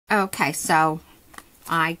Okay, so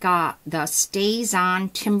I got the Stays On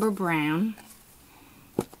Timber Brown,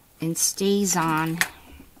 and Stays On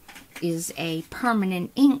is a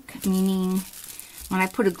permanent ink, meaning when I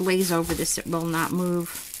put a glaze over this, it will not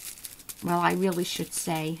move. Well, I really should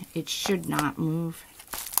say it should not move.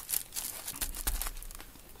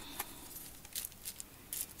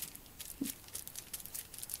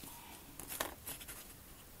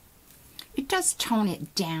 It does tone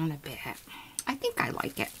it down a bit. I think I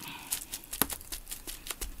like it.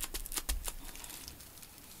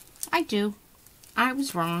 I do. I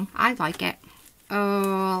was wrong. I like it.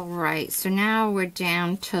 All right, so now we're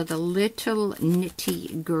down to the little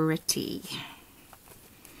nitty gritty.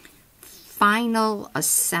 Final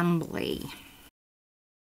assembly.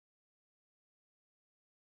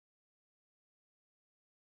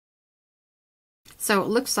 So it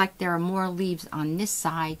looks like there are more leaves on this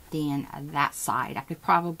side than that side. I could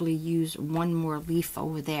probably use one more leaf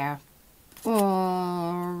over there.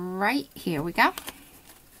 All right, here we go.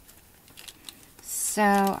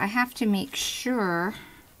 So I have to make sure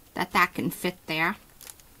that that can fit there.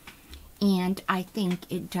 And I think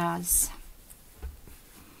it does.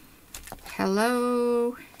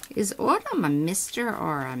 Hello. Is Autumn a Mr.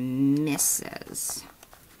 or a Mrs.?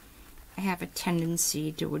 I have a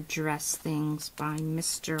tendency to address things by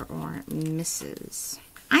Mr. or Mrs.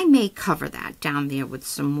 I may cover that down there with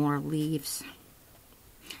some more leaves.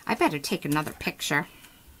 I better take another picture.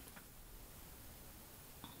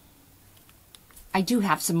 I do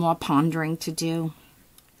have some more pondering to do.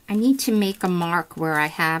 I need to make a mark where I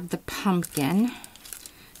have the pumpkin.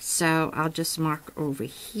 So I'll just mark over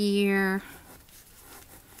here.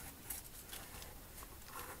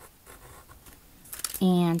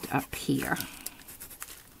 And up here.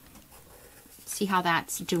 See how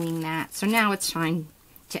that's doing that? So now it's time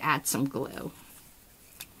to add some glue.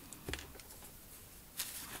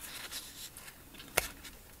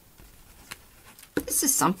 This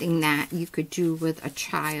is something that you could do with a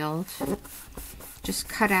child. Just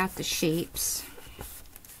cut out the shapes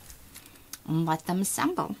and let them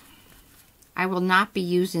assemble. I will not be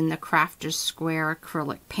using the Crafter's Square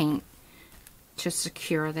acrylic paint to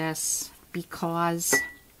secure this because,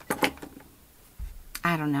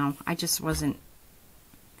 I don't know, I just wasn't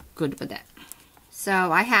good with it.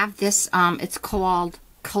 So I have this, it's called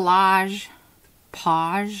Collage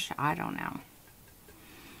Page, I don't know.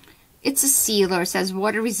 It's a sealer. It says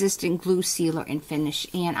water resistant glue sealer and finish.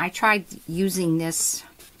 And I tried using this,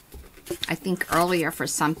 I think earlier for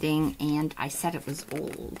something, and I said it was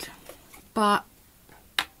old. But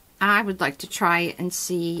I would like to try it and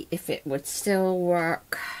see if it would still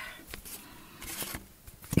work.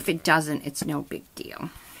 If it doesn't, it's no big deal.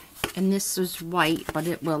 And this is white, but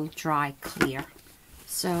it will dry clear.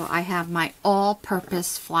 So I have my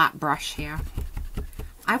all-purpose flat brush here.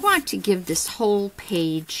 I want to give this whole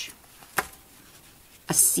page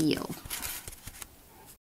a seal.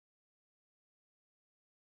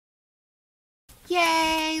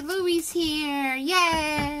 Yay! Louie's here!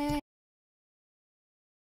 Yay!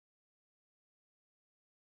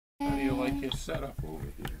 How do you like your setup over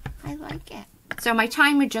here? I like it. So my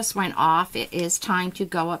timer just went off. It is time to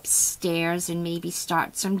go upstairs and maybe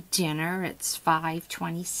start some dinner. It's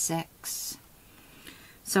 5:26.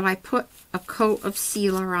 So I put a coat of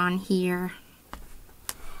sealer on here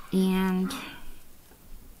and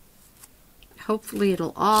hopefully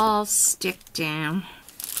it'll all stick down.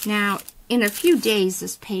 Now, in a few days,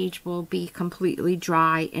 this page will be completely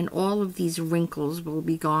dry and all of these wrinkles will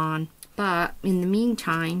be gone. But in the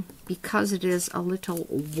meantime, because it is a little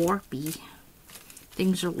warpy,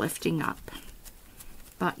 things are lifting up.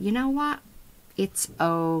 But you know what? It's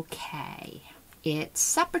okay. It's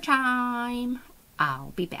supper time.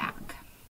 I'll be back.